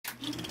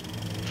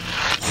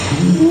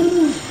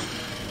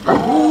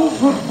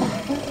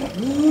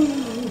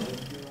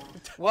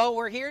Well,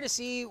 we're here to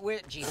see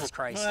which, Jesus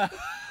Christ.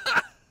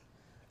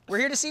 We're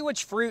here to see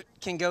which fruit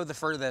can go the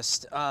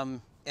furthest.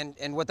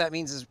 And what that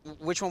means is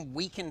which one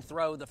we can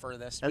throw the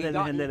furthest. And then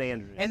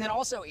Andrews. And then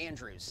also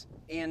Andrews.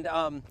 And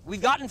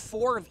we've gotten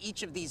 4 of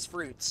each of these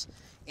fruits.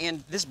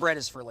 And this bread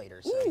is for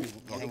later. So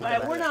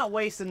we're not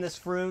wasting this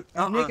fruit.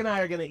 Nick and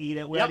I are going to eat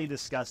it. We already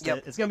discussed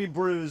it. It's going to be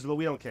bruised, but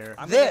we don't care.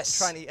 I'm going to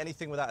try and eat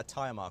anything without a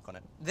tire mark on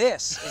it.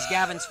 This is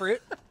Gavin's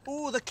fruit.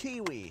 Ooh, the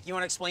kiwi. You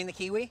want to explain the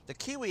kiwi? The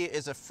kiwi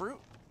is a fruit.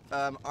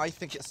 I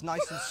think it's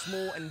nice and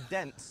small and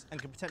dense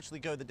and can potentially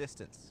go the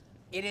distance.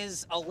 It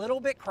is a little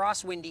bit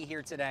crosswindy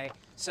here today,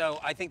 so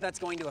I think that's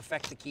going to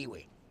affect the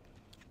kiwi.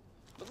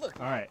 But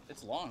look, all right,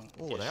 it's long.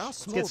 Oh, they are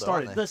small. Let's get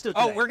started. Let's do it.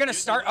 Oh, we're gonna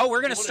start. Oh,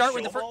 we're gonna start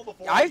with the first.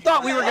 I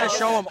thought we were gonna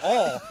show them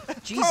all.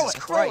 Jesus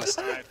Christ!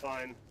 All right,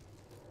 fine.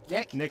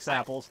 Nick's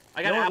apples.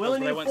 I got apples,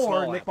 but I went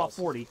small. Nick bought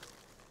 40.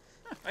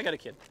 I got a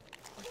kid.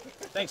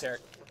 Thanks,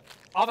 Eric.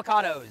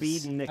 Avocados.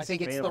 Feed Nick's I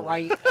think it's the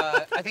right.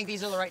 I think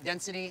these are the right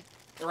density,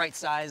 the right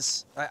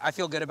size. I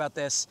feel good about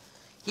this.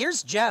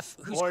 Here's Jeff,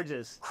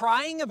 who's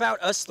crying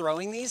about us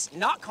throwing these,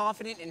 not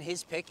confident in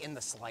his pick in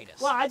the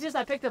slightest. Well, I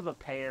picked up a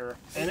pear,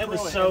 and it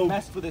was so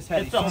messed with his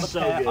head. It felt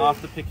so good.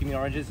 After picking the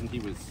oranges, and he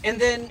was.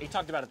 And then he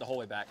talked about it the whole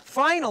way back.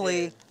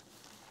 Finally,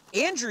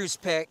 Andrew's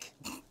pick.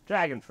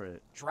 Dragon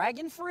fruit.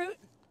 Dragon fruit.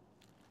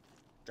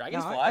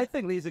 Dragonfly. No, I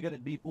think these are going to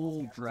be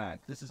all drag.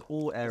 This is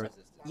all air.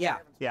 Yeah.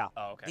 Yeah.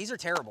 Oh, okay. These are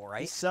terrible,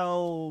 right?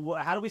 So,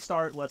 how do we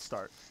start? Let's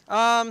start.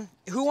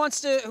 Who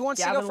wants to go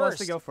Gavin first? wants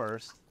to go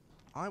first.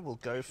 I will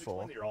go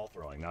for. You're all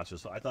throwing, not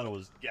just. I thought it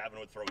was Gavin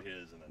would throw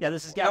his. And then yeah,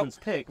 this is Gavin's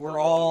pick. We're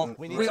all.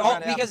 We need to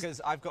round it out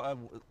because I've got a.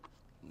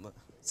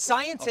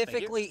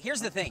 Scientifically,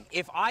 here's the thing: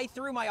 if I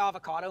threw my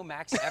avocado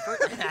max effort,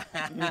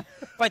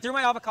 if I threw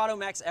my avocado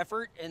max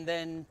effort, and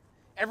then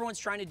everyone's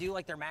trying to do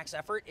like their max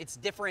effort, it's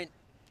different.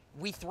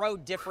 We throw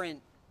different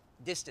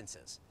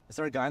distances. Is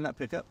there a guy in that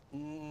pickup?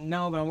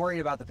 No, but I'm worried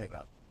about the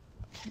pickup.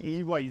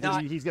 You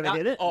think he's gonna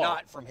get it? Oh.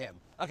 Not from him.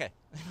 Okay.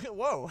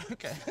 Whoa.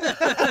 Okay.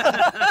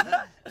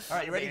 All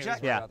right, you ready,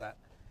 Jack? Yeah. All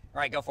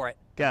right, go for it.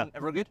 Go.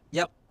 Everyone good?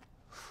 Yep.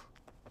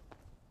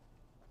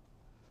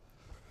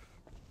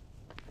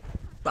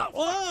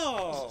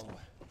 Whoa!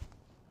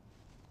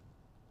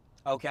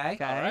 Okay.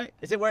 All right.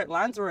 Is it where it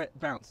lands or it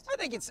bounced? I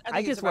think it's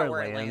about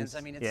where it lands.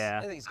 I mean, yeah.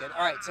 I think it's good.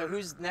 All right, so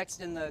who's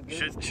next in the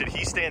group? Should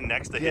he stand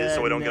next to his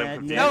so we don't get him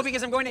confused? No,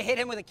 because I'm going to hit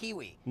him with a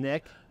kiwi.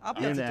 Nick, I'll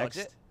be you're able to next.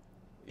 dodge it.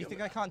 You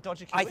think I can't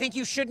dodge a kiwi? I think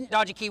you shouldn't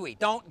dodge a kiwi.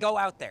 Don't go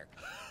out there.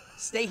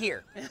 Stay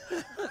here.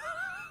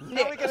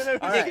 Nick, we gotta know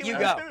who's Nick, you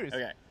go.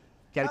 Okay.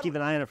 Gotta keep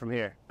an eye on it from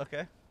here.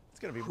 Okay. It's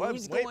gonna be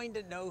Who's going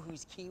to know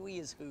whose kiwi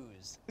is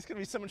whose? It's gonna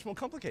be so much more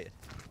complicated.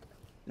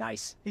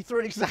 Nice. He threw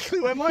it exactly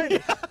where mine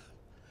is.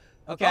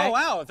 Okay. Oh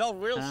wow, it felt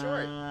real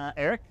short.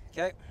 Eric?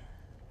 Okay.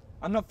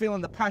 I'm not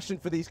feeling the passion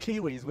for these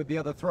kiwis with the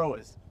other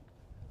throwers.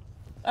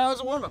 That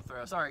was a warm-up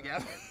throw. Sorry,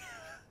 Gavin.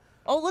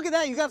 Oh, look at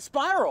that. You got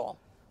spiral.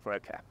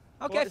 Okay.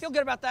 Okay, I feel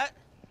good about that.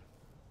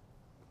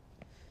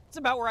 It's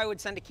about where I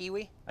would send a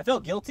kiwi. I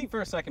felt guilty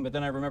for a second, but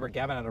then I remembered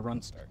Gavin had a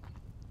run start.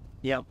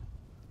 Yep.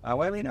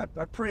 Well, I mean, I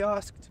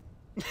pre-asked.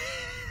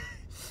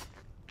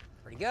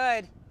 Pretty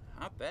good.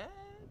 Not bad.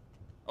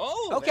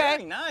 Oh, Okay.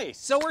 very nice.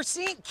 So we're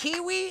seeing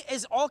kiwi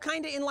is all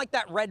kind of in like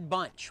that red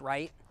bunch,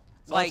 right?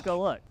 So let's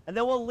go look. And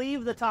then we'll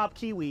leave the top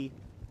kiwi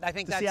I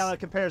think to that's see how it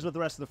compares with the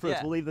rest of the fruits.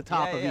 Yeah. We'll leave the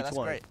top of each that's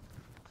one. Great.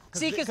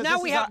 See, because now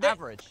this we is have our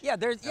average. Yeah,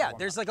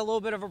 there's like a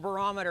little bit of a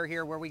barometer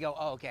here where we go,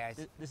 oh, okay.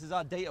 This is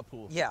our data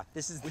pool. Yeah,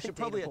 this is. We the should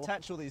probably data pool.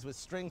 attach all these with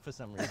string for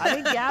some reason. I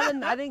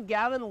think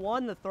Gavin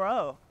won the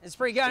throw. It's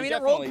pretty good. I He mean,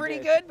 it rolled definitely pretty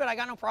did. good, but I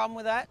got no problem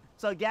with that.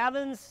 So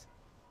Gavin's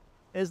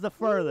is the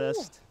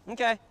furthest.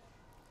 Okay.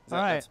 All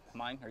right. That's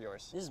mine or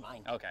yours? This is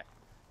mine. Okay.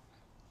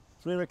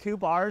 So we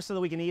recoup ours so that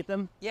we can eat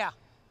them. Yeah.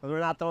 But we're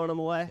not throwing them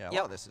away. Yeah, Yep.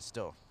 well, this is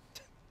still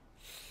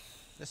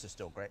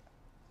great.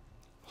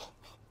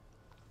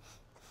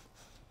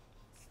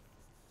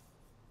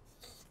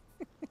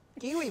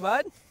 Kiwi,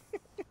 bud.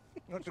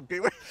 What's a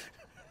kiwi?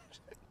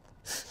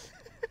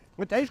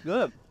 It tastes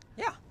good.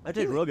 Yeah. It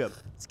tastes real good.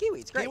 It's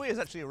kiwi. It's great. Kiwi is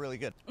actually really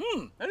good.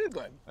 That is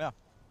good. Yeah.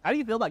 How do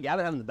you feel about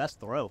Gavin having the best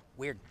throw?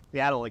 Weird.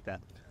 Yeah, I don't like that.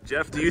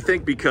 Jeff, do you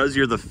think because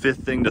you're the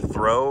 5th thing to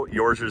throw,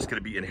 yours is going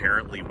to be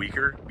inherently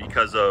weaker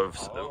because of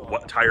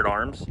what tired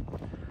arms?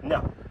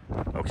 No.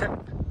 Okay.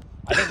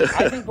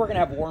 I think we're gonna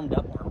have warmed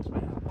up arms.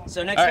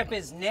 So next All right. up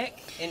is Nick,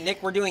 and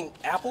Nick, we're doing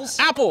apples.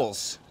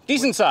 Apples.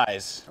 Decent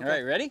size. All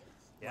right, ready?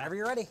 Whenever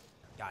you're ready.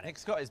 Got it.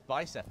 Nick's got his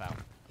bicep out.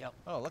 Yep.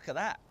 Oh, look at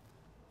that.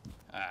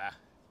 Ah.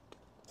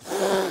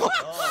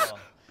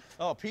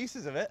 Oh,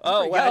 pieces of it.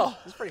 Oh, well.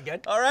 It's pretty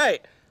good. All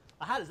right.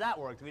 How does that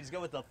work? Do we just go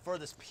with the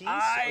furthest piece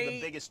or the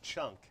biggest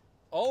chunk?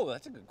 Oh,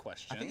 that's a good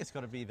question. I think it's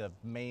got to be the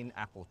main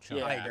apple chunk.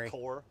 Yeah. I agree.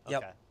 Core?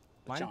 Yep.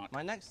 Okay. chunk.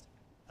 Mine next?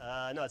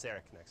 No, it's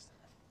Eric next.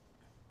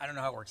 I don't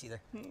know how it works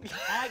either.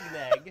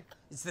 Agneg,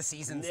 It's the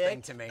seasons Nick,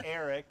 thing to me.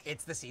 Eric,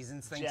 It's the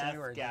seasons thing Jeff, to me.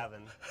 Where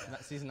Gavin.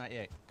 Season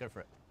 98. Go for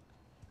it.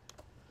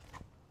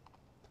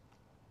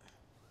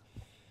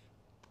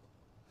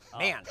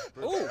 Man,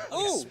 ooh,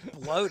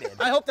 exploded.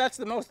 I hope that's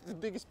the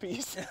biggest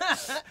piece.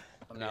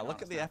 Now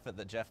look at the effort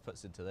that Jeff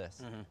puts into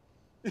this.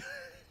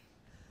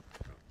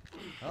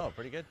 Oh,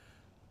 pretty good.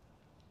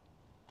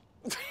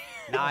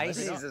 Nice.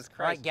 Jesus All right,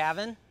 Christ.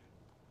 Gavin.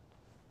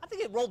 I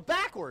think it rolled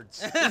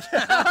backwards.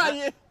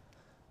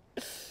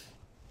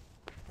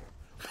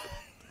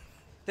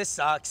 This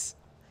sucks.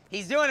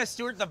 He's doing a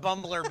Stuart the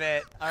Bumbler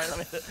bit. All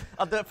right,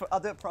 I'll do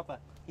it proper.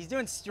 He's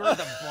doing Stuart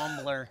the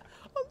Bumbler.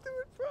 I'll do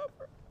it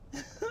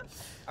proper.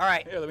 All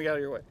right. Here, let me get out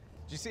of your way.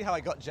 Did you see how I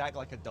got Jack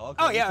like a dog?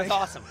 Oh What do you yeah, it's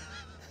think? awesome.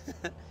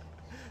 All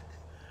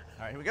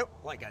right, here we go.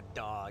 Like a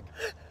dog.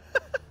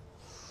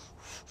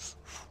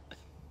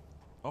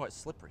 Oh, it's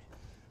slippery.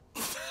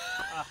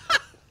 I'm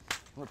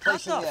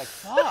replacing What the the egg.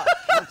 fuck?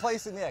 I'm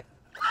replacing the egg.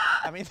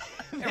 I mean,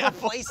 You're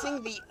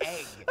replacing the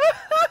egg.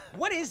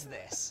 What is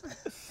this?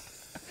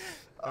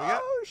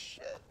 oh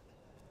shit!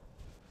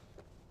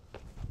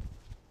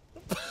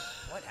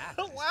 What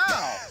happened?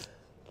 Wow.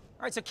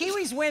 All right, so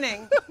Kiwi's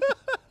winning.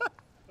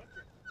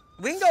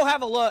 We can go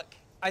have a look.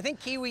 I think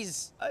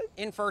Kiwi's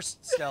in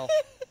first still.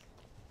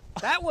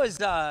 That was,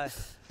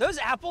 those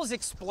apples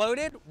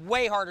exploded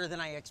way harder than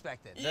I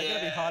expected. They're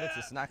gonna be harder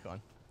to snack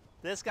on.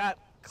 This got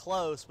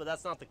close, but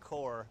that's not the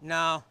core.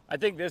 No, I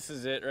think this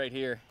is it right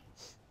here.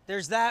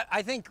 there's that.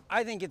 I think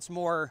it's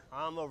more,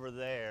 I'm over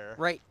there.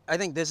 right, I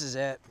think this is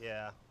it.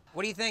 Yeah.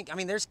 What do you think? I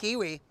mean, there's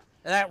Kiwi.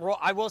 That roll,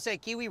 I will say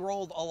Kiwi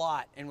rolled a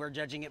lot, and we're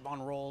judging it on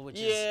roll, which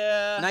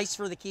Yeah. is nice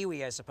for the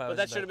Kiwi, I suppose. But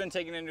that should have been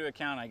taken into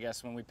account, I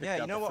guess, when we picked Yeah, up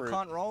you know the what fruit.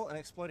 can't roll? An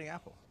exploding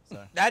apple.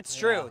 So. That's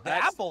true. The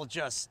that's- apple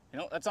just, You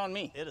know, that's on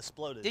me. It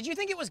exploded. did you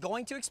think it was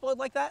going to explode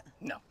like that?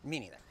 No. Me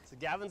neither. So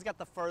Gavin's got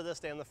the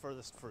furthest and the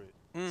furthest fruit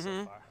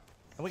so far.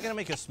 Are we gonna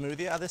make a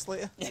smoothie out of this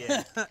later?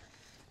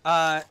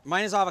 Yeah.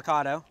 Mine is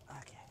avocado.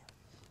 Okay.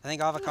 I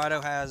think avocado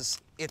has,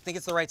 I think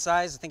it's the right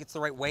size. I think it's the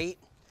right weight.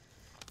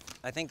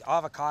 I think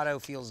avocado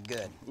feels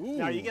good.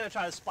 Now, are you gonna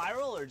try to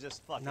spiral or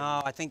just fucking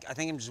No, I think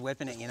I'm just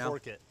whipping it, you know?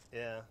 fork it?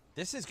 Yeah.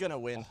 This is gonna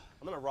win.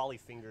 I'm gonna Raleigh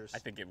fingers. I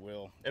think it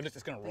will. It's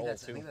just going to I think roll,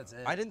 that's, I too. think that's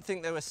it. I didn't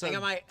think they were so think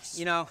I might,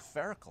 you know,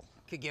 spherical.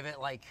 could give it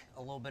like a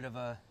little bit of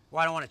a,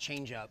 well, I don't want to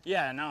change up.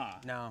 Yeah, nah.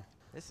 No. All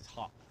This is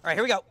hot. right,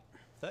 here we go.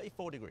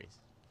 34 degrees.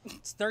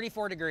 It's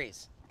 34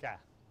 degrees. Okay.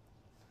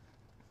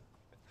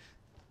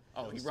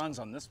 Oh, he runs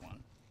on this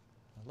one.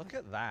 Look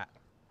at that.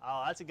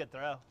 Oh, that's a good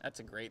throw. That's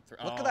a great throw.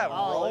 Look at that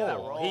Oh, roll. look at that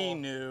roll. He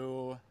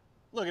knew.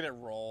 Look at it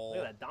roll.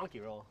 Look at that donkey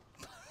roll.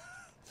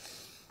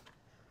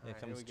 Here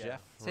comes we go.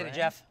 Jeff. Say to Ray.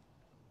 Jeff.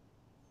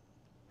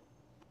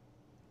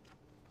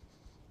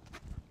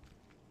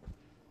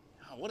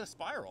 Oh, what a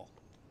spiral.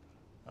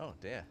 Oh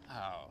dear.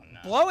 Oh, no.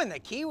 Blowing the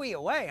Kiwi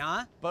away,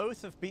 huh?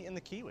 Both have beaten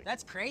the kiwi.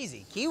 That's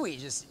crazy. Kiwi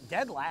just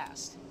dead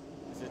last.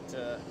 Is it,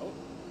 oh.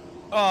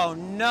 Oh,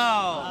 no.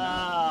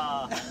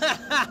 Ah.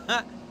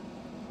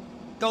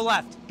 Go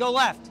left. Go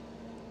left.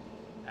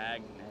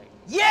 Ag.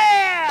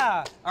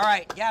 Yeah! All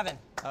right, Gavin.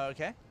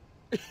 Okay.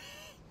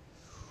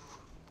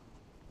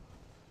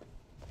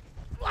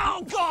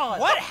 Oh, God.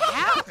 What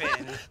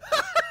happened?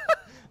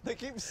 They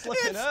keep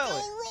slipping early.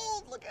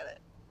 rolled. Look at it.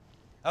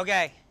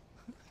 Okay.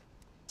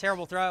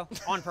 Terrible throw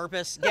on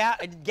purpose.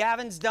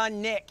 Gavin's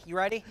done. Nick, you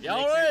ready? Yeah, all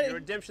Makes your right.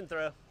 redemption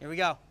throw. Here we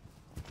go.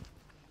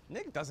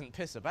 Nick doesn't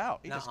piss about.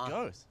 He just Nuh-uh.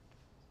 goes.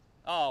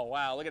 Oh,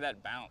 wow. Look at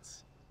that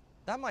bounce.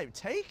 That might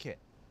take it.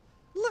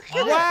 Look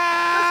at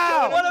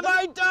Wow! What have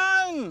I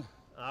done?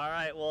 All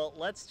right. Well,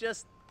 let's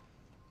just.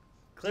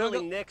 Clearly,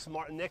 go-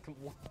 Nick.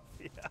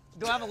 Yeah.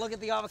 Go have a look at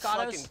the Fucking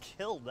avocados.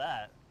 killed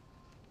that.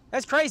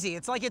 That's crazy.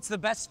 It's like it's the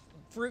best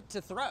fruit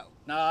to throw.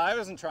 No, I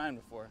wasn't trying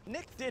before.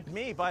 Nick did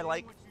me by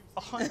like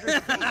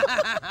 100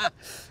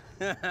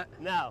 feet.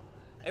 No.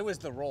 It was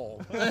the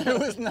roll. It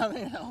was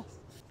nothing else.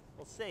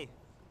 We'll see.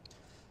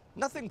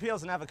 Nothing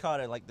peels an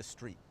avocado like the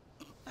street.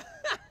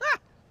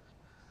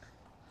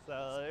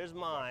 So there's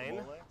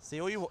mine. See,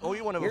 all you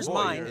want to Here's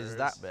avoid mine. is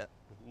that bit.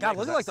 God,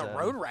 look at like That's, the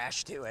road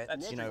rash to it.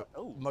 That's, you know,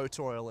 Oh.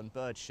 motor oil and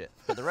bird shit.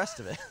 But the rest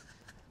of it,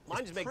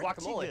 Mine just make pretty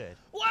guacamole. good.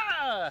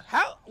 Wow.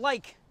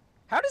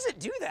 How does it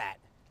do that?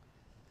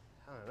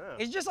 I don't know.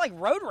 It's just like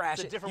road rash.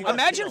 It's a different way to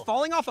Imagine feel.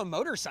 falling off a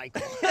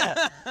motorcycle.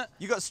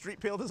 You got street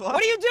peeled as well?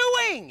 What are you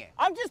doing?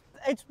 I'm just,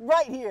 it's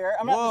right here.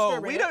 I'm not Whoa,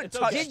 disturbing we it. don't It's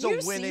touch okay. Did the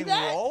you see winning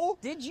that? roll.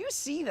 Did you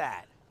see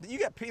that? You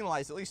get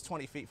penalized at least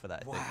 20 feet for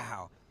that. I think.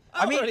 Wow.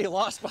 I already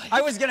lost by.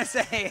 I was gonna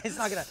say it's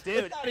not gonna.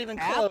 Dude, not even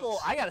apple. close.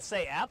 I gotta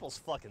say, apples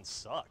fucking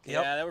suck.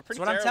 Yeah, they were pretty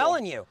That's what I'm terrible.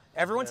 telling you.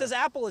 Everyone says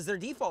apple is their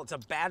default. It's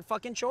a bad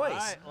fucking choice. All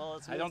right. Well,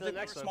 let's move I don't to think the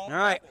they next were one. small.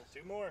 All right.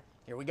 Two more.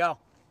 Here we go.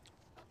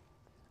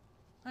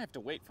 I have to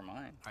wait for mine.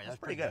 All right, That's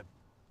pretty good.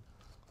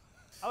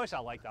 I wish I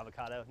liked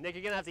avocado. Nick,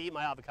 you're gonna have to eat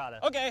my avocado.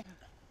 Okay.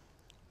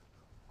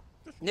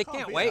 Nick Can't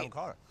can't beat wait.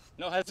 avocado.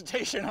 No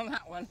hesitation on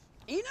that one.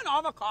 Eating an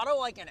avocado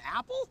like an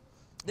apple?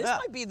 This Yeah.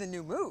 might be the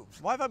new move.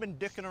 Why have I been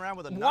dicking around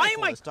with a knife Why am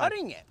all I this time?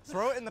 cutting it?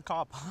 Throw it in the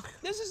car park.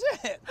 This is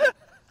it.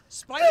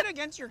 Spike it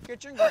against your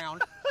kitchen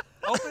ground.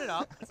 Open it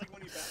up. It's like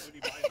when you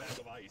buy a bag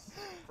of ice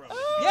from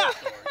Yeah.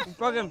 the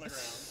Fucking.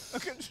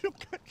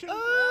 Kitchen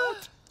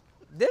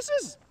This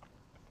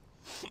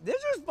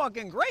is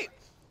fucking great.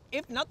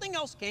 if nothing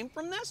else came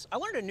from this, I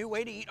learned a new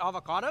way to eat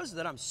avocados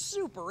that I'm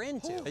super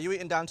into. Are you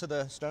eating down to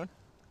the stone?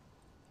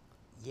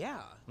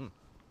 Yeah.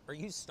 Are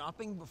you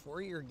stopping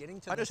before you're getting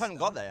to I the just hadn't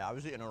stone? got there. I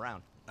was eating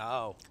around.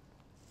 Oh.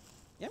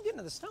 Yeah, I'm getting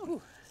to the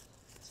stone.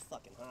 It's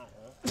fucking hot,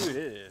 huh? Dude,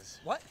 it is.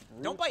 What?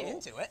 Don't bite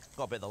into it.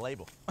 Got a bit of the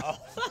label. All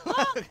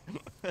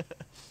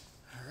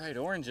right,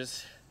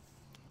 oranges.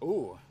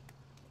 Ooh,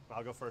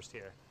 I'll go first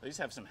here. these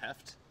have some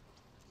heft.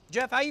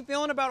 Jeff, how you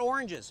feeling about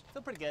oranges?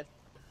 Feel pretty good.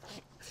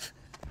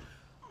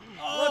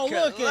 Oh,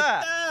 look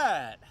at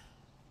that.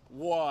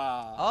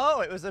 Wow.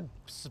 Oh, it was a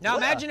splitter. Now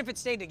imagine if it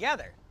stayed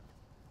together.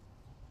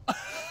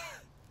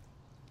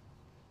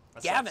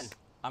 Gavin.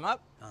 I'm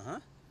up.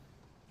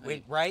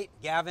 Wait, right?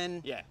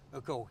 Gavin? Yeah.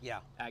 Oh, cool. Yeah.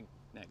 Ag,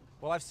 neg.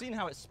 Well, I've seen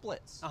how it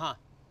splits. Uh-huh.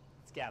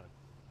 It's Gavin.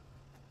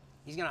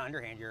 He's gonna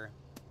underhand your.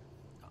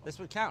 This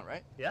would count,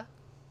 right? Yeah?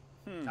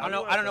 I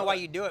don't know why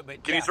you do it,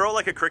 but Can yeah. you throw it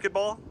like a cricket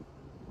ball?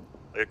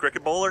 Like a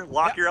cricket bowler?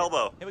 Lock Yep. your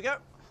elbow. Here we go.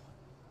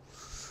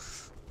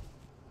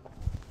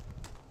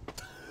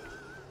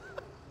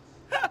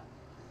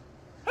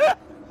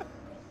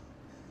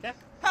 Okay.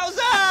 How's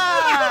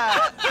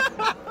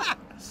that?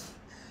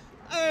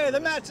 Hey, the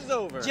match is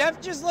over.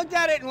 Jeff just looked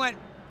at it and went,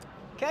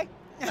 okay.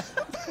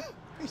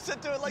 You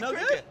said do it like No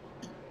cricket.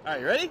 good? All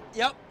right, you ready?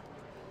 Yep.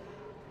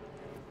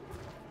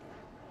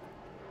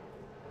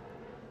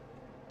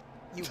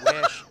 You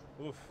wish.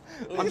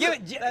 I'm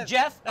giving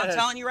Jeff. I'm has-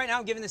 telling you right now,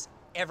 I'm giving this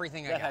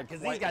everything I got.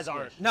 Because these guys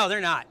aren't. No,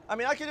 they're not. I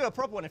mean, I could do a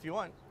proper one if you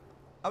want.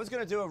 I was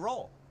going to do a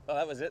roll. Oh,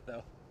 that was it,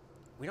 though.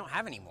 We don't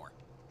have any more.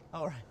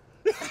 All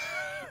right.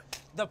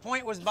 The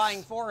point was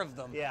buying 4 of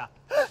them. Yeah.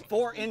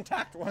 4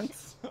 intact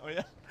ones. Oh,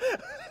 yeah.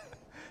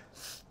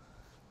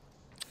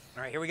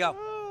 All right, here we go.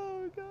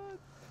 Oh, God.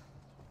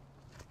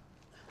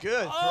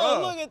 Good Oh,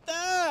 throw. look at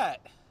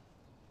that.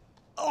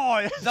 Oh,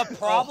 yeah. The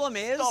problem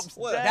is stops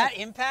dead. that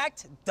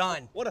impact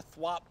done. What a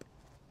thwop.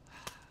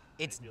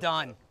 It's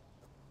done.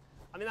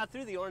 I mean, I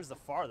threw the orange the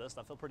farthest.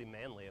 I feel pretty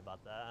manly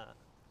about that.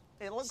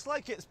 It looks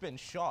like it's been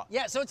shot.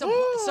 Yeah, so it's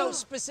so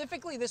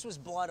specifically this was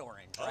blood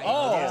orange, right?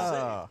 Oh,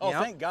 Yeah. oh,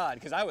 Yep. thank God,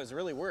 because I was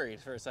really worried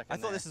for a second. I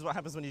thought this is what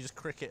happens when you just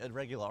cricket a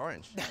regular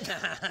orange.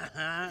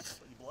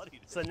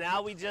 So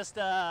now we just,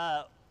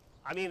 I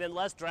mean,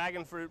 unless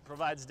dragon fruit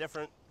provides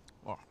different.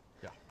 Oh,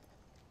 yeah.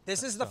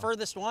 This is the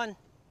furthest one.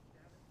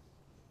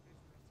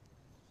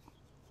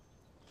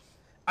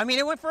 I mean,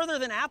 it went further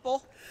than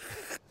apple.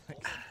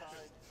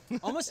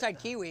 Almost tied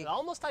kiwi. It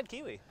almost tied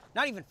kiwi.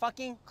 Not even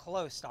fucking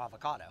close to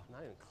avocado.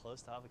 Not even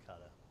close to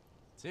avocado.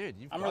 Dude,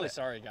 you've I'm got really it.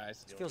 sorry,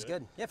 guys. Feels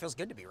good. Yeah, it feels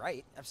good to be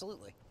right.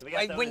 Absolutely. We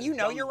got Like, when those you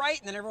know dumb- you're right,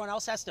 and then everyone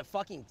else has to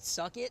fucking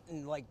suck it,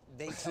 and like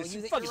they tell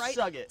you that Fucking you're right.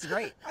 suck it. It's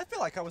great. I feel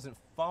like I wasn't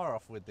far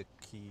off with the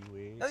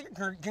kiwi.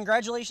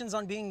 Congratulations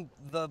on being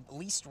the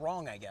least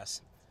wrong, I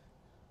guess.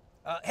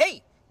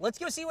 Hey, let's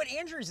go see what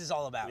Andrews is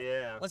all about.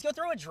 Yeah. Let's go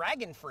throw a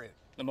dragon fruit.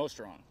 The most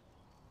wrong.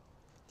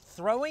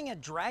 Throwing a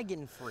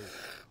dragon fruit.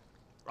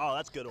 Oh,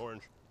 that's good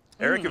orange.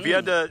 Eric, if you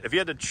had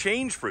to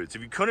change fruits,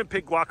 if you couldn't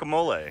pick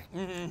guacamole,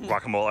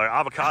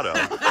 avocado,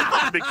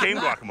 it became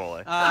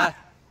guacamole.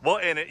 Well,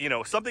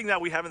 and something that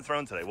we haven't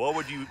thrown today. What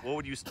would you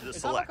Is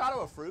select?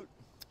 avocado a fruit?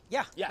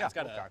 Yeah. Yeah, it's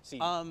got a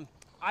seed.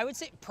 I would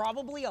say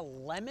probably a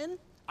lemon.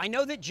 I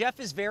know that Jeff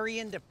is very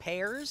into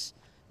pears,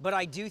 but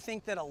I do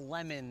think that a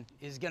lemon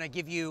is gonna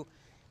give you.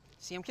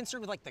 See, I'm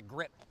concerned with like the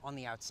grip on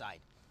the outside,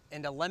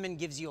 and a lemon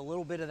gives you a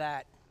little bit of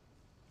that,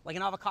 like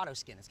an avocado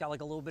skin. It's got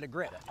like a little bit of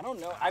grip. I don't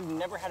know. I've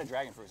never had a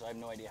dragon fruit, so I have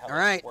no idea how All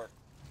right. it works.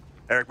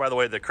 Eric, by the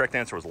way, the correct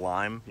answer was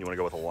lime. You want to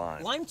go with a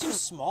lime. Lime too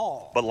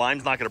small. But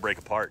lime's not going to break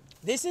apart.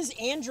 This is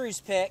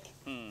Andrew's pick.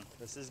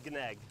 This is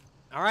Gneg.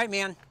 All right,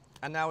 man.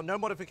 And now no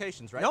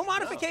modifications, right? No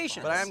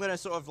modifications. But I am going to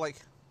sort of like,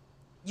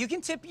 You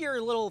can tip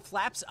your little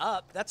flaps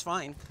up. That's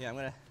fine. yeah, I'm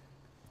going to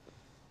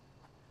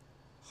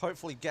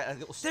hopefully get a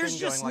little spin There's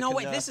just going no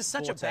like way. a This is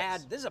such vortex. a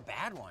bad. This is a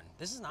bad one.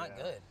 This is not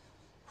good.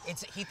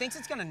 He thinks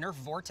it's gonna nerf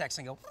vortex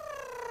and go.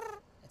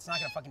 It's not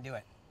gonna fucking do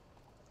it.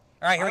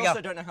 All right, here we I go.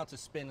 also don't know how to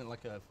spin it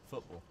like a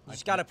football. You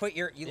just gotta put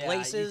your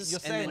laces.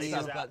 You're and then saying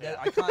you, stuff, but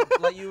I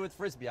can't, like you with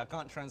Frisbee, I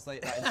can't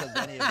translate that into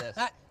any of this.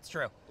 It's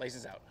true.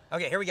 Laces out.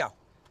 Okay, here we go.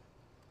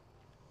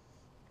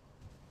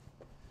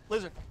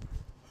 Lizard.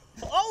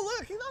 Oh,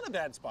 look, he's not a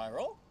bad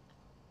spiral.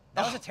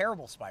 That was a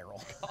terrible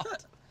spiral.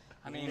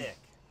 I mean, Nick.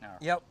 no.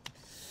 Yep.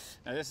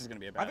 No, this is going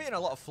to be a bad I've eaten a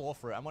lot of floor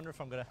fruit. I wonder if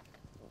I'm going to...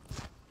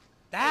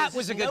 That There's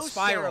was a just good no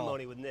spiral.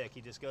 ceremony with Nick.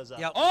 He just goes up.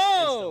 Yep.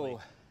 Oh!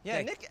 instantly. Yeah,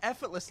 Nick. Nick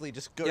effortlessly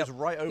just goes Yep.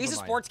 right over He's a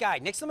mine. sports guy.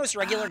 Nick's the most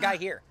regular guy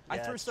here. I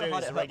Yeah, threw it's so true,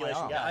 hard he's it a hurt my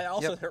regulation arm. guy. I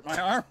also Yep. hurt my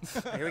arm.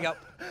 Here we go.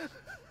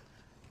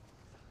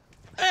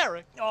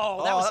 Eric.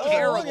 Oh, that was that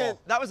terrible. look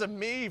at- that was a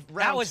me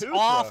round That was 2 throw.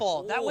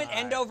 awful. That went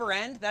end over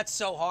end. That's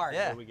so hard.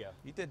 Yeah. There we go.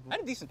 You did. I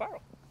had a decent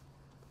spiral.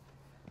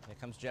 Here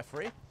comes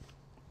Jeffrey.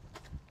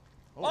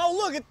 Oh,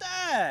 look at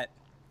that!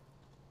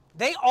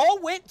 They all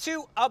went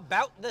to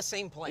about the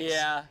same place.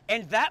 Yeah.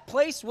 And that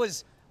place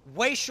was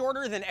way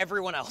shorter than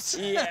everyone else.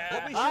 What we Yeah.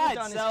 should Alright, have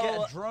done is so-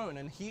 get a drone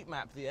and heat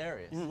map the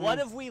areas. What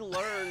have we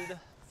learned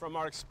from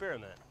our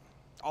experiment?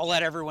 I'll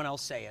let everyone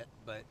else say it,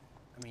 but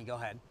I mean, go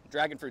ahead.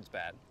 Dragon fruit's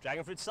bad.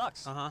 Dragon fruit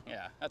sucks.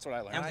 Yeah, that's what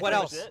I learned. And I what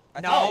thought else? it-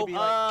 I No. thought it'd be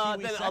like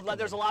kiwi Then, second.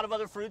 there's a lot of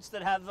other fruits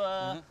that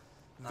have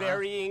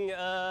varying,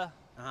 I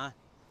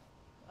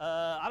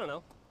don't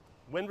know,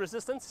 wind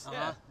resistance.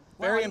 Yeah.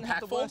 Why Very isn't it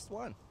the impactful. worst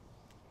one.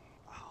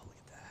 Oh, look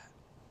at that.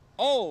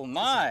 Oh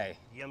my!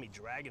 Yummy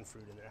dragon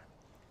fruit in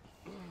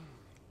there.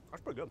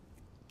 That's pretty good.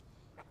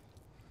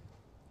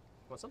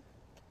 Want some?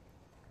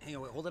 Hang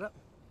on, wait, hold it up.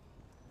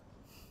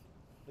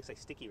 Looks like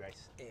sticky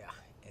rice. Yeah,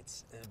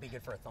 it'd be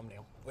good for a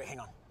thumbnail. Wait, hang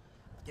on.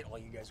 Get all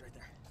you guys right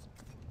there.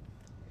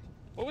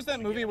 What was that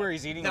movie where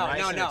he's eating the No, rice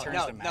no, and no, it turns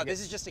no, to no. maggots? This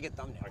is just a good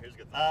thumbnail. Here's a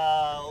good.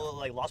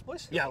 Like Lost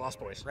Boys? Yeah, Lost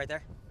Boys. Right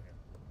there.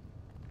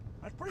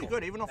 That's pretty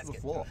good, even off the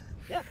floor.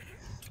 Yeah.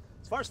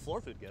 As far as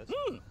floor food goes.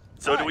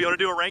 So do we want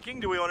to do a ranking?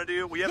 Do we want to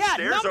do? We have Yeah,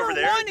 stairs number over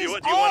there. one do you,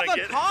 is do you want to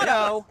get?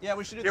 avocado. Yeah,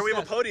 we should do Here the we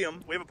have a stairs.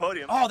 podium. We have a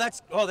podium. Oh,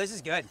 this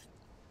is good.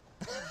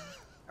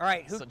 All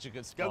right, who? Such a good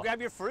Go spot.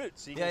 grab your fruit.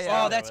 So you Yeah, can yeah. start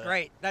Oh, over that's there.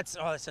 great. That's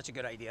such a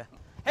good idea.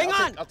 Hang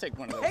on. I'll take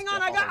one of those. Hang on,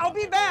 Jeff. I'll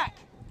be back.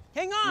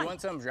 Hang You on.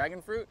 want some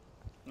dragon fruit?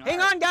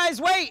 Hang on, guys.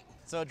 Wait.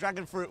 So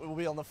dragon fruit will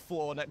be on the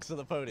floor next to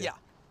the podium. Yeah.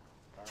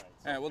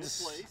 All right, we'll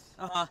just.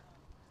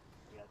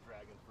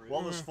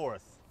 What was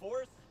fourth?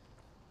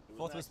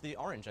 Fourth was the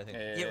orange, I think.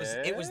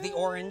 It was the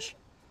orange.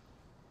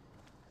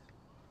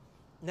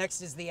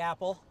 Next is the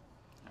apple,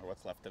 Or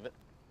what's left of it?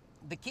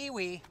 the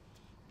kiwi.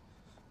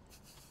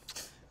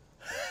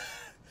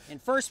 In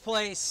first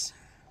place,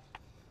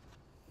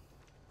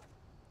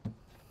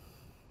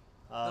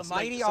 the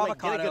mighty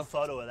avocado. Get a good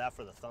photo of that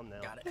for the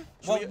thumbnail. Got it.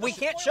 Well, we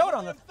can't show it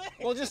on the.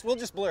 We'll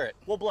just blur it.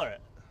 We'll blur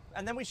it.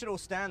 And then we should all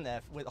stand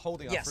there with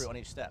holding our Yes. fruit on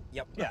each step.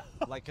 Yep. Yeah.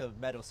 Like a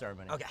medal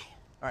ceremony. Okay.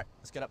 All right,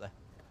 let's get up there.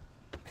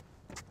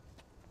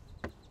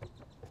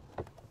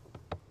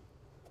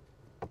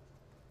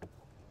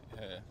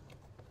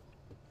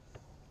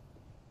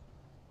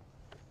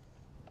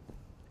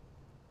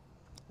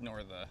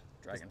 Ignore the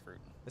dragon fruit.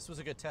 This was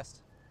a good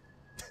test.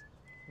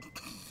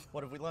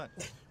 What have we learned?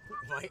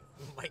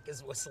 Mike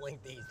is whistling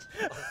the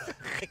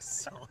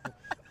next song.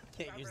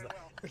 Can't use that.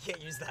 We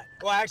can't use that.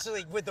 Well,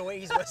 actually, with the way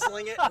he's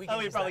whistling it, we can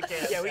we use probably that.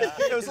 can't. Yeah, we Yeah.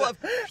 can. It was like,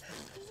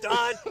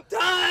 Dun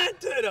dun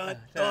dun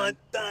dun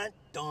dun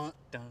dun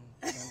dun.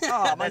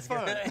 oh, my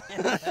phone.